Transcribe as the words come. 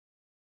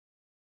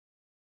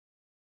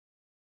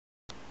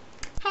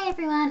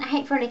everyone, I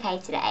hope you're all okay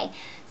today.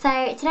 So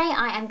today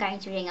I am going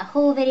to be doing a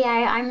haul video.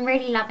 I'm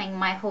really loving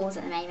my hauls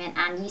at the moment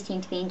and you seem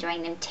to be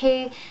enjoying them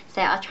too,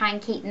 so I'll try and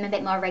keep them a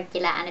bit more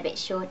regular and a bit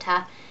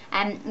shorter.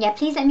 Yeah,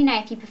 please let me know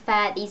if you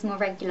prefer these more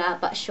regular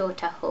but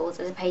shorter hauls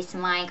as opposed to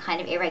my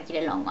kind of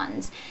irregular long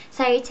ones.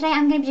 So today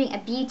I'm going to be doing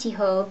a beauty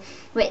haul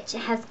which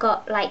has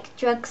got like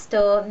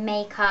drugstore,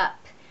 makeup,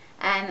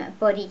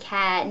 body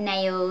care,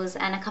 nails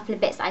and a couple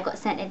of bits that I got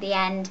sent at the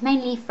end,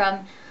 mainly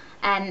from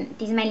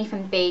these are mainly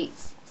from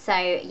Boots. So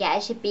yeah,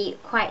 it should be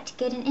quite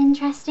good and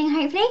interesting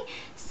hopefully.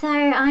 So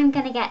I'm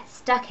gonna get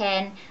stuck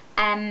in.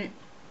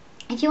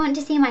 If you want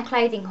to see my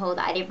clothing haul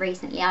that I did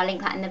recently, I'll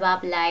link that in the bar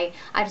below.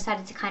 I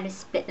decided to kind of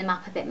split them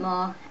up a bit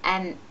more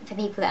for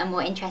people that are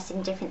more interested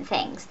in different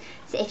things.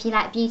 So if you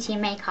like beauty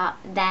and makeup,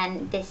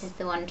 then this is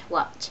the one to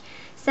watch.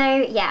 So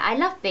yeah, I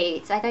love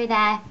Boots. I go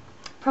there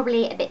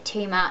probably a bit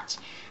too much,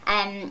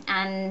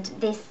 and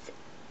this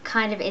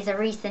kind of is a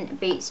recent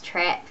Boots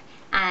trip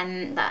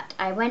that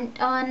I went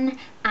on,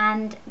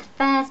 and the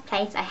first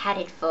place I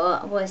headed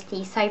for was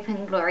the Soap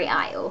and Glory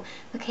aisle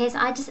because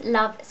I just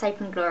love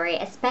Soap and Glory,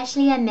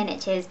 especially their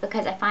miniatures,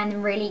 because I find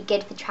them really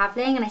good for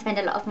travelling and I spend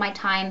a lot of my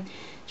time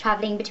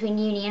travelling between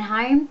uni and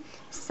home.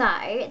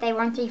 So they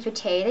were on 3 for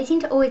 2. They seem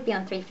to always be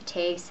on 3 for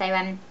 2, so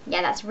yeah,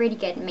 that's really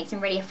good and makes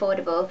them really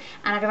affordable,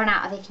 and I've run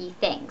out of a few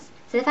things.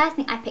 So the first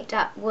thing I picked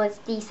up was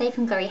the Soap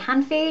and Glory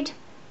hand food,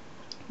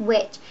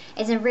 which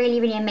is a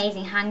really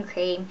amazing hand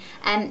cream.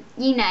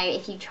 You know,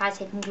 if you try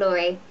Soap and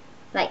Glory,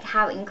 like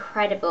how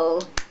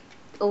incredible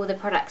all the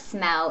products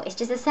smell. It's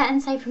just a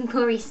certain Soap and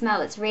Glory smell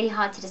that's really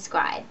hard to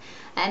describe.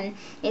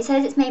 It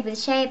says it's made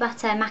with shea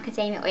butter,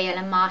 macadamia oil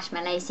and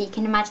marshmallow, so you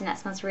can imagine that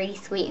smells really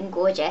sweet and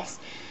gorgeous,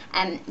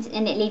 and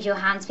it leaves your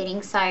hands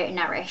feeling so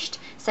nourished.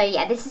 So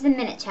yeah, this is a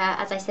miniature.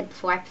 As I said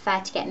before, I prefer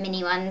to get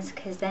mini ones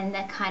because then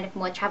they're kind of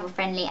more travel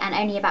friendly and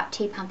only about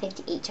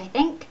 £2.50 each, I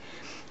think.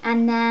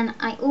 And then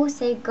I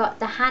also got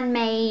the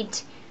handmade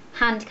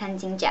hand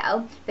cleansing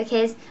gel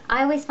because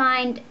I always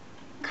find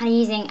kind of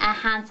using a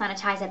hand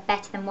sanitizer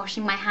better than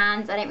washing my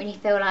hands. I don't really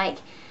feel like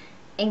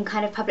in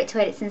kind of public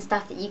toilets and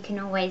stuff that you can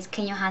always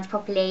clean your hands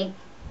properly.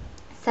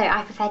 So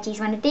I prefer to use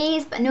one of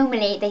these, but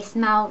normally they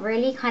smell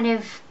really kind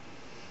of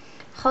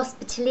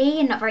hospitally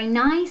and not very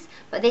nice.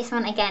 But this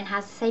one again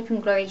has the Soap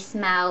and Glory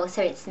smell,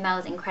 so it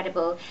smells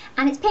incredible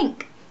and it's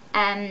pink.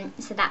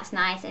 So that's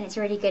nice, and it's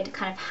a really good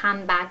kind of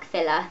handbag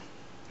filler.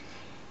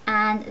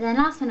 And then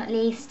last but not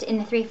least, in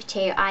the 3 for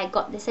 2, I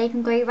got the Soap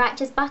and Glory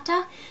Righteous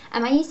Butter.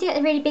 I used to get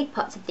the really big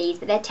pots of these,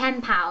 but they're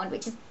 £10,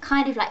 which is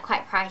kind of like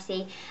quite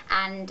pricey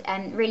and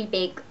really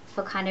big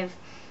for kind of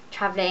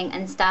travelling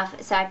and stuff.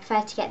 So I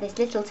prefer to get this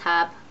little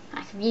tub.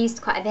 I've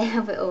used quite a bit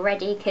of it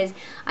already because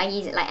I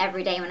use it like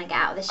every day when I get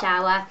out of the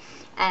shower.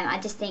 I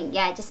just think,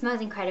 yeah, it just smells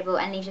incredible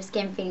and leaves your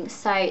skin feeling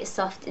so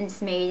soft and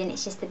smooth, and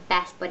it's just the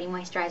best body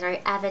moisturiser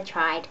I've ever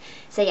tried.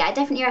 So yeah, I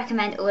definitely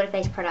recommend all of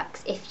those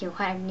products if you're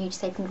kind of new to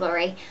Soap and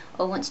Glory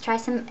or want to try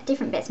some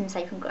different bits from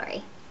Soap and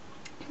Glory.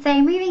 So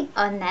moving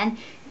on then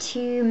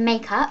to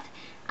makeup,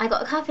 I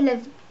got a couple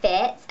of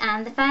bits,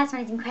 and the first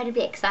one is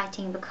incredibly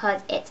exciting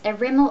because it's a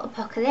Rimmel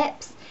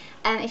Apocalypse.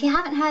 If you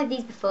haven't heard of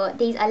these before,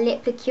 these are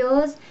lip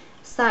liqueurs.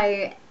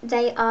 So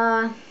they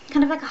are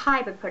kind of like a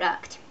hybrid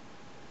product.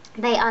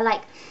 They are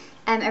like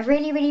a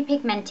really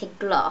pigmented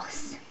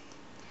gloss.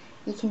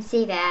 You can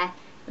see there,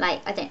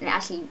 like, I don't know,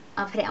 actually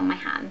I'll put it on my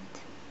hand.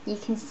 You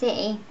can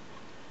see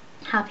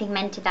how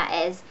pigmented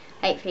that is,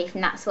 hopefully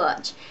from that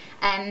swatch.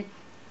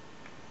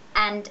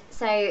 And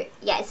so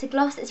yeah, it's a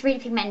gloss that's really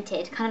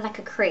pigmented, kind of like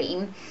a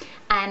cream,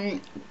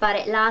 but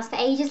it lasts for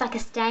ages, like a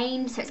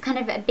stain. So it's kind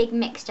of a big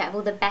mixture of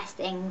all the best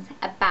things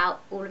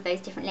about all of those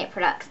different lip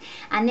products.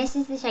 And this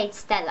is the shade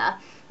Stella,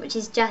 which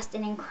is just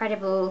an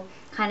incredible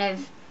kind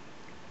of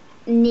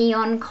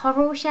neon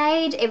coral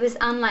shade. It was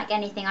unlike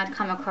anything I'd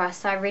come across,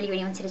 so I really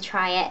wanted to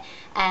try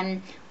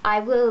it. I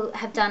will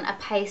have done a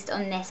post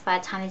on this by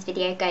the time this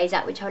video goes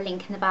up, which I'll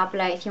link in the bar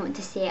below if you want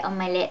to see it on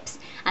my lips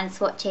and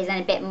swatches and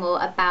a bit more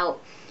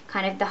about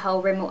kind of the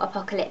whole Rimmel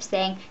Apocalypse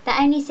thing. They're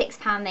only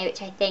 £6 though,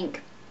 which I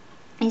think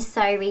is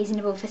so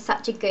reasonable for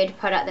such a good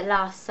product that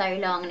lasts so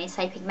long and is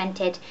so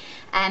pigmented.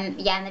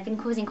 Yeah, and they've been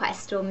causing quite a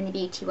storm in the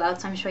beauty world,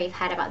 so I'm sure you've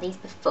heard about these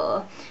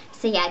before.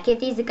 So yeah, give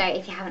these a go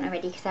if you haven't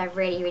already, because they're a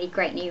really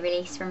great new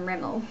release from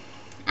Rimmel.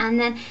 And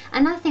then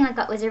another thing I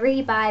got was a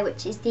rebuy,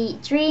 which is the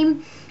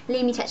Dream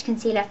Lumi Touch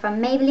Concealer from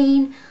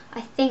Maybelline.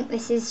 I think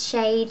this is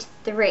shade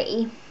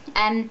 3.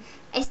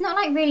 It's not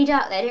like really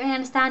dark though, I don't really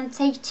understand.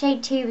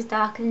 Shade 2 was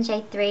darker than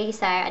shade 3,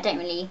 so I don't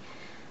really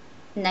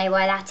know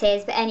why that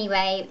is, but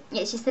anyway,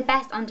 it's just the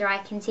best under eye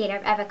concealer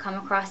I've ever come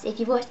across. If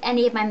you've watched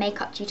any of my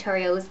makeup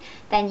tutorials,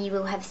 then you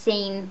will have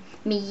seen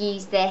me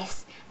use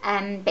this,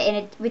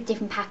 but with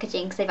different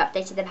packaging because they've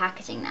updated the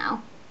packaging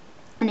now.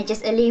 And it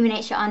just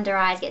illuminates your under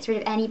eyes, gets rid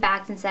of any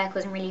bags and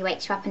circles, and really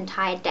wakes you up on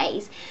tired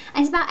days.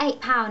 And it's about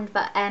 £8,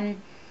 but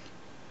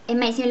it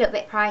makes me a little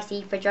bit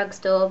pricey for a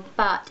drugstore,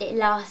 but it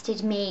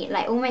lasted me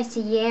like almost a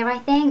year, I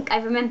think. I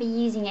remember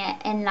using it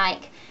in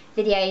like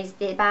videos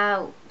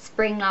about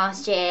spring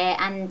last year,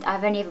 and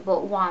I've only ever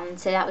bought one,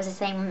 so that was the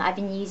same one that I've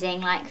been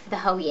using like for the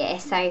whole year,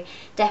 so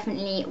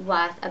definitely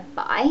worth a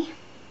buy.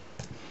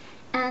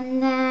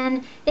 And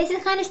then this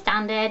is kind of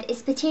standard.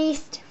 It's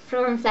Batiste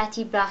Fleur and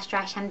Flirty Blush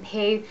Dry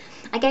Shampoo.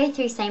 I go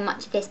through so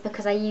much of this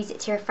because I use it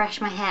to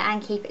refresh my hair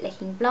and keep it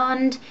looking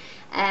blonde.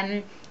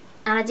 And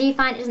I do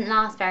find it doesn't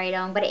last very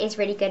long, but it is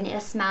really good and it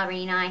does smell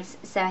really nice,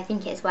 so I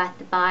think it's worth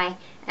the buy.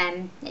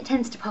 It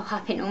tends to pop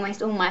up in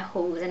almost all my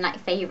hauls and like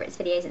favourites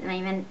videos at the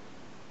moment.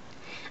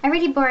 A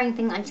really boring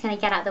thing that I'm just going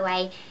to get out of the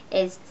way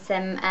is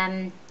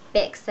some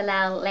Bic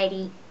Soleil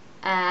Lady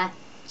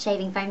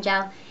shaving foam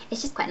gel.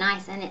 It's just quite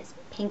nice and it's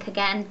pink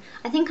again.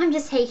 I think I'm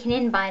just taken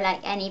in by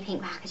like any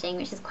pink packaging,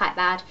 which is quite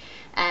bad,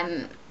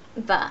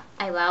 but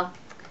oh well,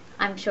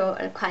 I'm sure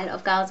quite a lot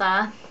of girls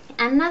are.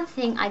 And another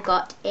thing I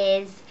got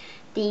is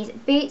these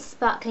Boots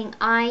Sparkling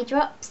Eye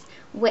Drops,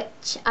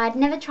 which I'd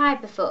never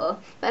tried before,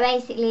 but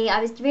basically I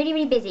was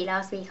really busy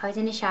last week. I was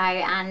in a show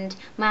and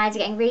my eyes were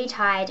getting really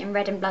tired and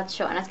red and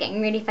bloodshot, and I was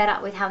getting really fed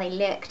up with how they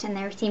looked and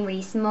they seemed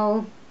really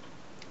small.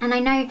 And I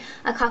know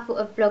a couple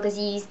of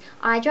bloggers use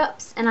eye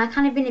drops, and I've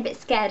kind of been a bit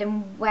scared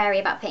and wary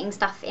about putting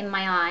stuff in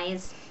my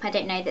eyes. I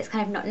don't know, that's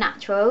kind of not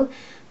natural.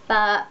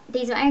 But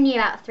these are only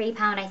about £3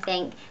 I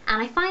think,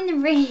 and I find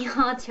them really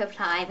hard to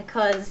apply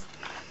because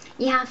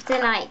you have to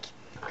like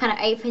kind of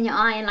open your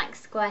eye and like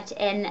squirt it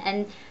in,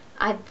 and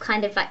I've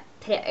kind of like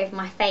put it over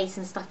my face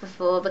and stuff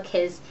before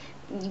because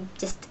you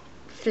just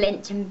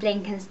flinch and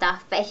blink and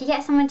stuff. But if you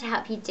get someone to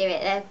help you do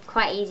it, they're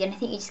quite easy, and I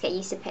think you just get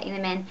used to putting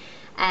them in.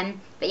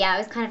 But yeah, I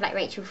was kind of like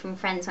Rachel from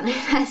Friends when I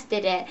first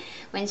did it,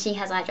 when she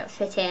has eye drops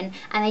fit in,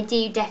 and they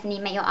do definitely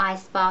make your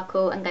eyes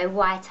sparkle and go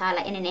whiter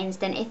like in an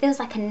instant. It feels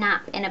like a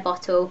nap in a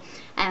bottle.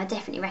 I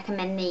definitely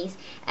recommend these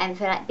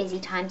for like busy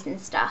times and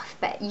stuff,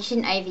 but you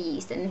shouldn't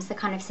overuse them, so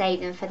kind of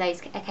save them for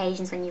those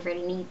occasions when you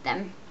really need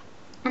them.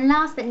 And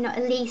last but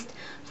not least,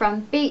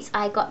 from Boots,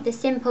 I got the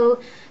Simple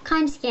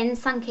Kind Skin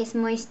Sun-Kissed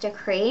Moisture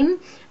Cream.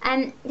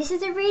 This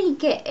is a really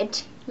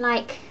good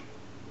like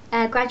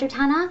gradual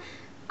tanner.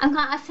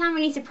 I found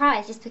really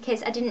surprised just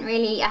because I haven't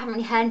really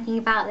heard anything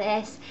about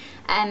this,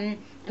 and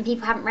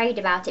people haven't raved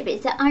about it, but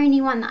it's the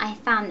only one that I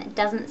found that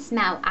doesn't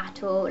smell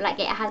at all. Like,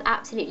 it has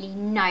absolutely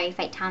no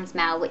fake tan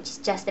smell, which is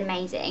just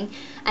amazing.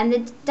 And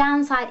the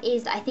downside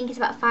is that I think it's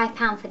about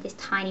 £5 for this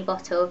tiny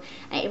bottle,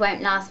 and it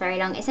won't last very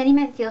long. It's only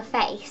meant for your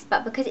face,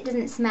 but because it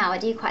doesn't smell, I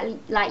do quite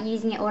like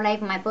using it all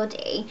over my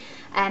body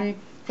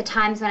for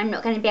times when I'm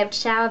not going to be able to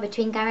shower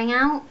between going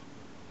out.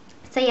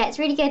 So yeah, it's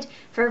really good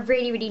for a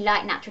really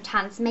light natural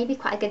tan. So maybe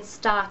quite a good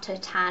starter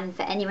tan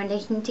for anyone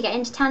looking to get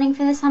into tanning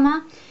for the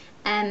summer.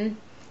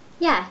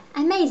 Yeah,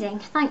 amazing.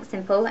 Thanks,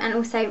 Simple, and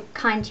also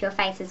kind to your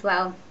face as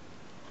well.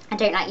 I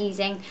don't like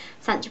using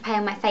Saint Tropez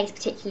on my face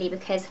particularly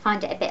because I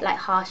find it a bit like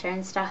harsher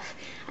and stuff,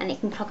 and it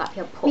can clog up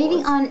your pores.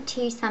 Moving on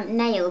to some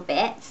nail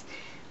bits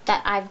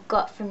that I've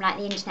got from like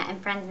the internet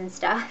and friends and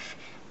stuff.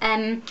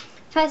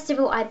 First of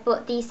all, I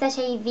bought the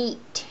Séché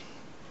Vite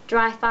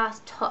Dry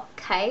Fast Top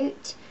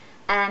Coat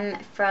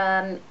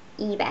from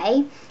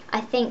eBay.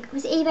 I think,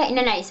 was it eBay?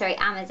 No, sorry,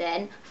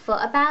 Amazon, for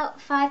about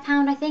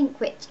 £5 I think,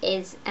 which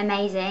is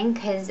amazing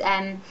because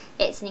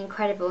it's an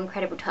incredible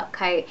top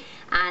coat,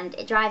 and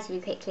it dries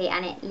really quickly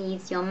and it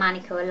leaves your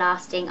manicure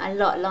lasting a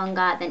lot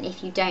longer than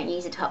if you don't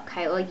use a top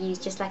coat or use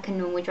just like a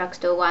normal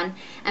drugstore one.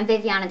 And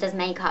Viviana does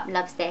makeup,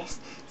 loves this,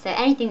 so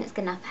anything that's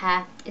good enough for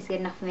her is good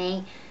enough for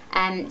me.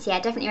 So yeah,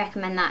 definitely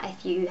recommend that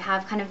if you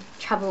have kind of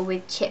trouble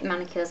with chip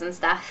manicures and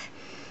stuff.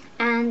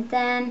 And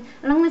then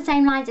along the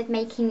same lines of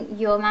making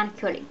your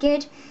manicure look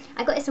good,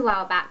 I got this a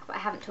while back, but I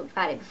haven't talked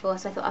about it before,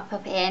 so I thought I'd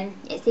pop it in.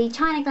 It's the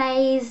China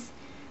Glaze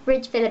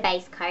Ridge Filler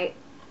Base Coat,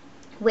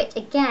 which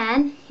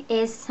again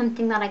is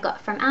something that I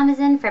got from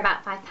Amazon for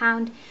about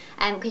 £5,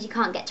 because you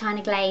can't get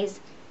China Glaze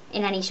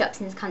in any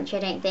shops in this country,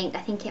 I don't think. I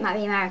think it might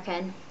be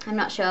American, I'm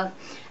not sure.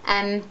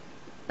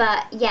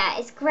 But yeah,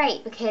 it's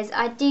great because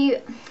I'm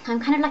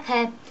kind of like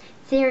a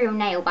serial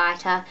nail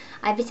biter.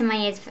 I've bitten my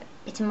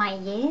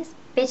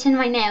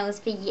nails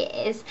for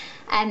years,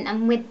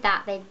 and with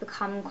that they've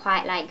become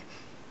quite like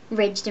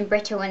ridged and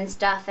brittle and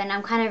stuff, and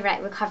I'm kind of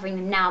like recovering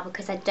them now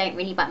because I don't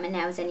really bite my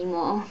nails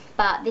anymore.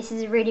 But this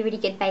is a really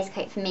good base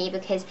coat for me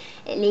because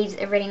it leaves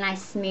a really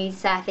nice smooth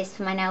surface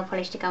for my nail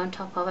polish to go on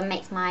top of and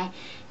makes my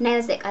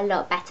nails look a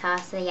lot better.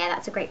 So yeah,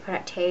 that's a great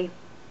product too.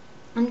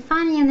 And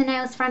finally, on the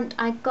nails front,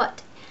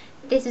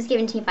 this was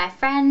given to me by a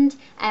friend,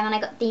 and I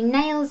got the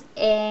Nails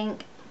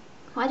Inc.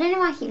 Well, I don't know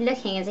why I keep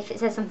looking as if it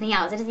says something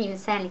else. It doesn't even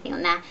say anything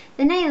on there.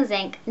 The Nails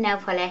Inc. nail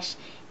polish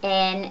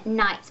in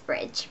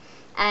Knightsbridge.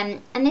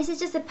 And this is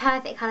just a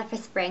perfect colour for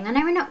spring. I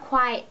know we're not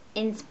quite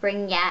in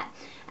spring yet.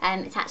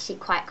 It's actually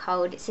quite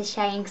cold. It's a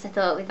shame because I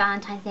thought with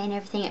Valentine's Day and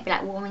everything it'd be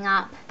like warming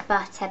up,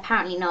 but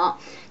apparently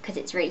not because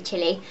it's really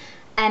chilly.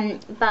 But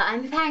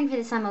I'm preparing for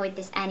the summer with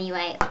this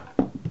anyway,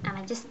 and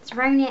I've just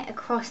thrown it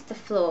across the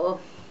floor.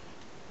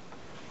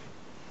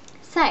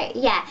 So So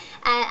yeah,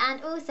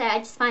 and also I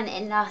just find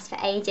that it lasts for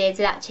ages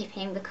without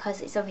chipping,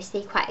 because it's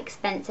obviously quite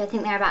expensive. I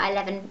think they're about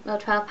 £11 or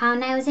 £12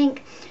 nails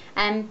ink.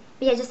 But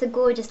yeah, just a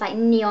gorgeous like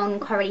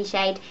neon corally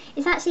shade.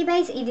 It's actually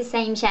basically the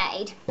same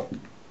shade,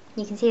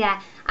 you can see there,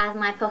 as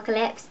my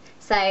Apocalips.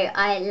 So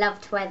I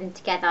love to wear them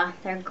together.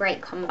 They're a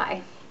great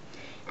combo.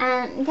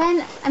 And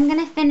then I'm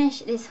going to finish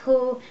this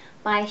haul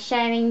by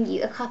showing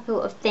you a couple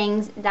of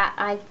things that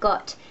I've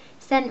got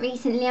sent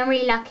recently. I'm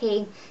really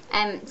lucky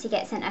to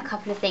get sent a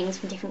couple of things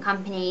from different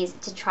companies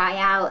to try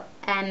out.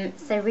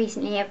 So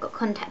recently I've got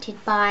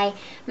contacted by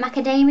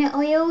Macadamia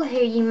Oil, who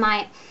you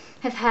might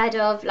have heard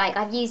of. Like,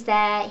 I've used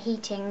their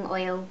heating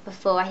oil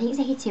before. I think it's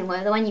a heating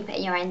oil, the one you put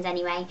in your ends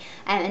anyway,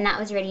 and that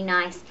was really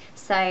nice.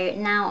 So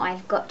now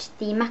I've got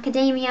the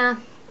Macadamia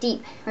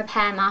Deep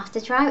Repair Mask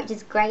to try, which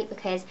is great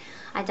because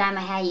I dye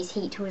my hair, use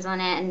heat tools on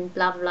it and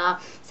blah blah blah,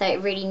 so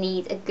it really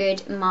needs a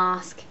good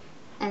mask,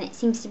 and it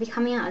seems to be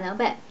coming out a little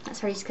bit. That's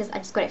probably just because I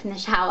just got it from the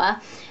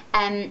shower.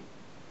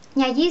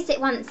 Yeah, I used it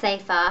once so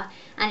far,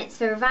 and it's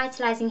for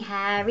revitalising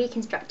hair,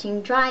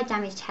 reconstructing dry,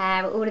 damaged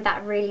hair, all of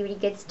that really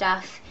good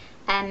stuff.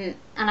 And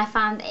I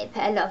found that it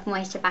put a lot of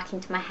moisture back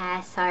into my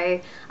hair, so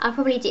I'll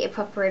probably do a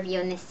proper review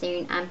on this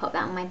soon and pop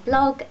that on my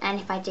blog, and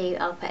if I do,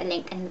 I'll put a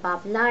link in the bar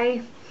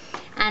below.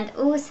 And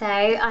also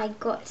I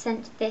got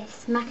sent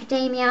this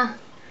Macadamia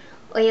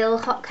Oil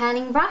hot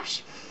curling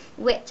brush,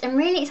 which I'm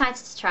really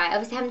excited to try.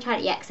 Obviously I haven't tried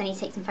it yet because I need to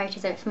take some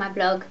photos of it for my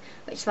blog,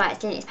 which is why it's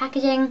still in its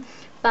packaging.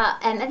 But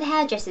at the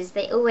hairdressers,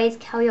 they always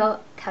curl your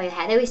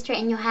hair, they always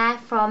straighten your hair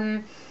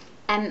from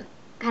kind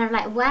of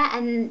like wet,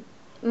 and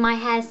my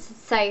hair's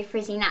so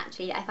frizzy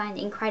naturally that I find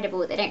it incredible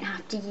that they don't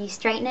have to use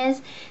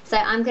straighteners. So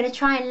I'm going to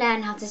try and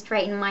learn how to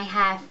straighten my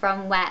hair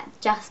from wet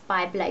just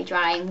by blow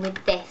drying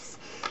with this,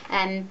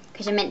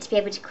 because you're meant to be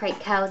able to create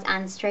curls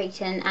and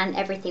straighten and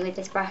everything with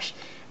this brush.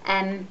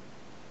 And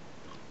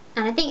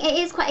I think it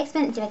is quite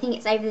expensive. I think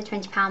it's over the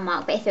 £20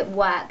 mark, but if it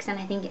works, then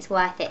I think it's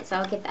worth it, so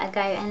I'll give that a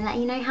go and let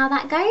you know how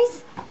that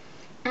goes.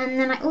 And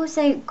then I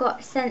also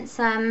got sent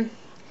some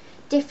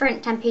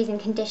different shampoos and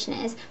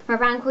conditioners from a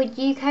brand called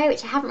Yuko,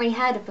 which I haven't really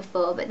heard of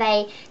before, but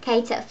they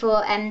cater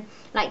for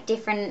like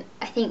different,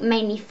 I think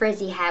mainly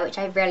frizzy hair, which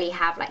I really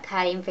have, like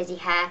curly and frizzy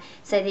hair.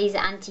 So these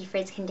are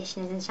anti-frizz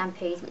conditioners and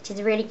shampoos, which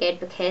is really good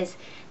because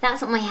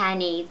that's what my hair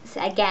needs.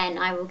 Again,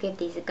 I will give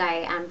these a go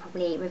and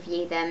probably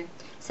review them.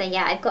 So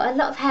yeah, I've got a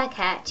lot of hair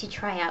care to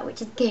try out,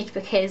 which is good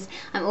because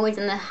I'm always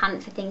on the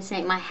hunt for things to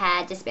make my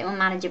hair just a bit more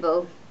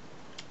manageable.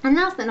 And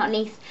last but not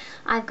least,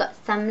 I've got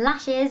some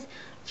lashes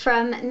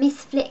from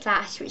Miss Flick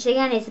Lash, which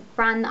again is a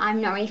brand that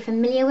I'm not really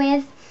familiar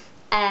with,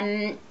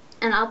 and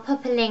I'll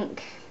pop a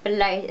link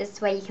below as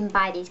to where you can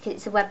buy these, because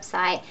it's a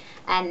website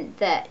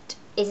that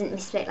isn't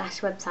Miss Flick Lash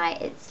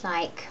website. It's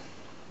like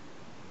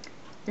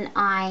an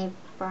eye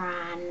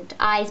brand,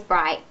 Eyes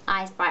Bright.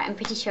 I'm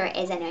pretty sure it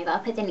is anyway, but I'll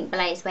put the link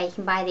below as where you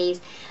can buy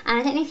these. And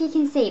I don't know if you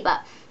can see, but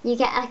you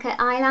get like an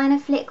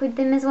eyeliner flick with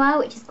them as well,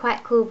 which is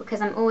quite cool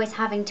because I'm always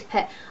having to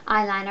put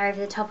eyeliner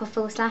over the top of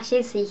false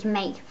lashes, so you can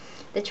make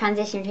the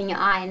transition between your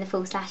eye and the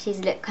false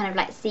lashes look kind of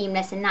like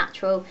seamless and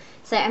natural.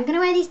 So I'm going to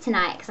wear these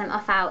tonight because I'm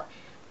off out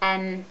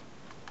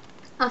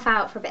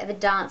for a bit of a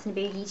dance and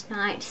a boogie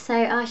tonight, so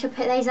I shall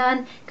put those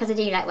on because I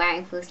do like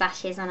wearing false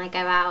lashes when I go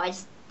out. I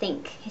just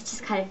think it's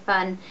just kind of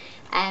fun,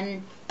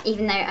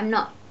 even though I'm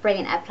not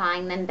brilliant at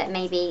applying them, but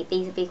maybe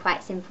these will be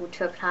quite simple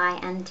to apply,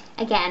 and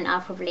again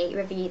I'll probably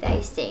review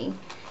those soon.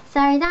 So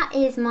that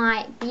is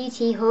my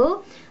beauty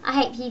haul. I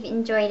hope you've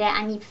enjoyed it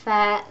and you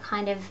prefer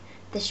kind of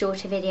the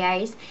shorter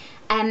videos.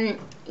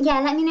 Yeah,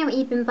 let me know what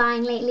you've been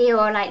buying lately,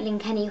 or like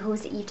link any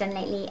hauls that you've done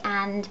lately,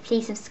 and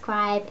please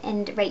subscribe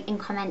and rate and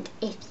comment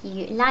if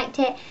you liked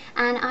it,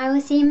 and I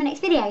will see you in my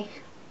next video.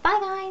 Bye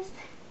guys!